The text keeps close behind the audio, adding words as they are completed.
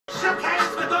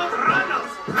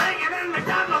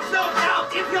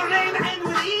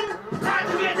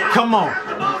Come on.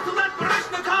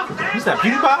 Who's that,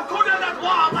 PewDiePie?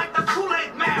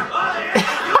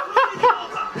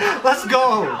 Let's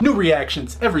go. New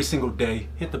reactions every single day.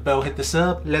 Hit the bell, hit the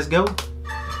sub. Let's go.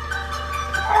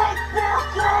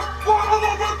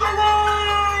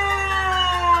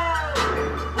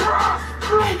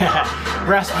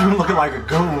 Rasputin looking like a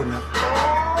goon.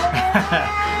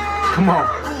 Come on.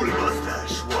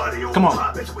 Come on.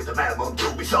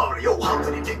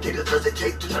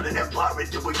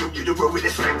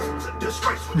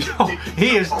 Yo,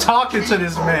 he is talking to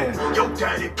this man.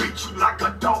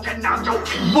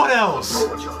 What else?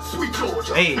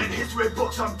 Hey.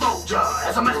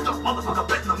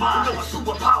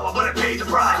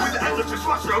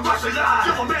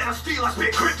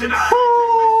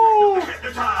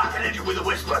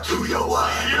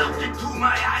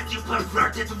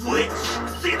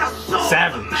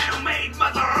 Savage.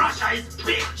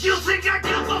 You think I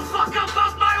give a fuck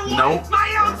about my wife? Nope. My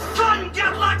own son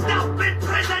got locked up in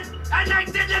prison, and I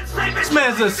didn't save it. This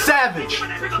man's a savage.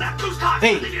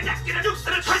 Hey.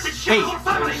 Hey.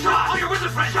 All your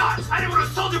wizard friend shots. I never would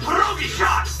have sold you pierogi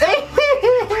shots. Hey.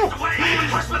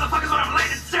 Fresh motherfuckers what I'm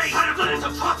laying and saying. I'd have let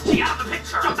some Trotsky out of the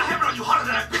picture. Drop the hammer on you harder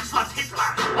than a bitch sluts Hitler.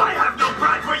 I have no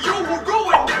pride for you who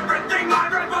ruined everything my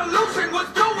revolution was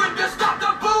doing to stop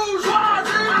the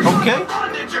bourgeoisie. Okay.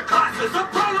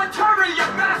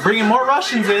 Bringing more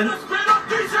Russians in.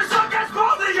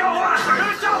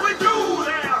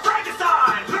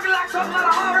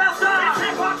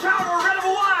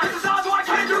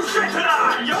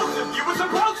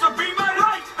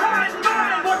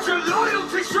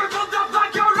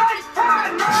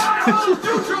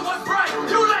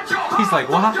 He's like,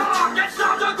 what?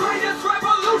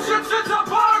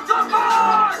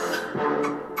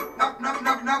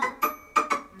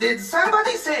 Did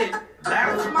somebody say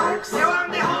that, Marx? You are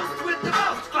the host with the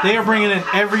most. They are bringing in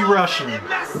every Russian.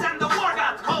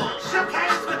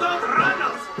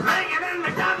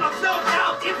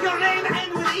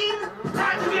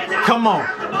 Come on.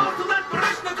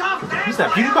 Who's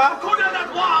that, PewDiePie?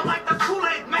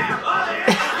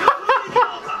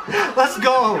 Let's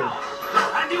go.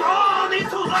 And you all need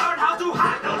to learn how to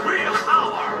handle real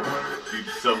power. Did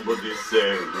somebody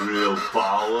say real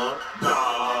power?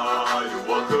 Nah, you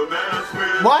want to mess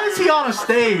with. Why is he on a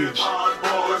stage?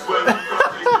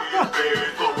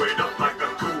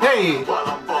 Hey.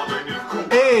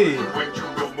 Hey.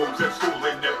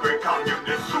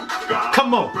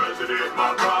 Come on.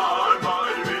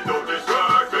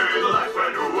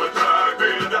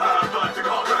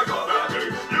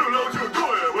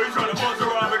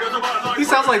 He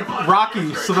sounds like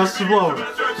Rocky, so that's slow.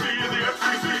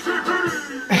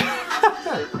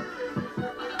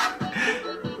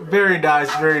 Very nice,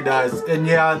 very nice. And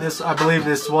yeah, I believe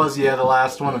this was, the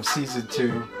last one of season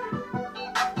 2.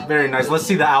 Very nice. Let's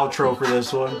see the outro for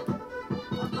this one.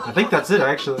 I think that's it,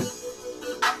 actually.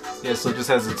 Yeah, so it just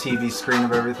has a TV screen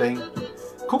of everything.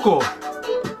 Cool, cool.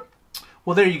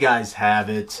 Well, there you guys have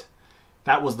it.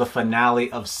 That was the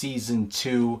finale of season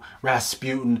 2.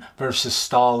 Rasputin versus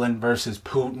Stalin versus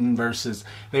Putin versus...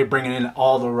 They're bringing in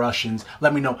all the Russians.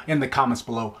 Let me know in the comments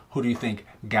below, who do you think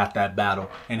got that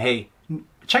battle? And hey,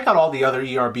 check out all the other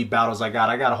ERB battles I got.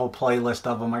 I got a whole playlist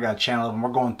of them. I got a channel of them. We're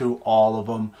going through all of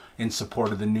them in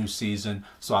support of the new season.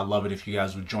 So I'd love it if you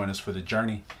guys would join us for the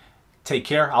journey. Take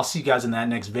care. I'll see you guys in that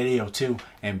next video too.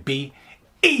 And be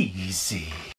easy.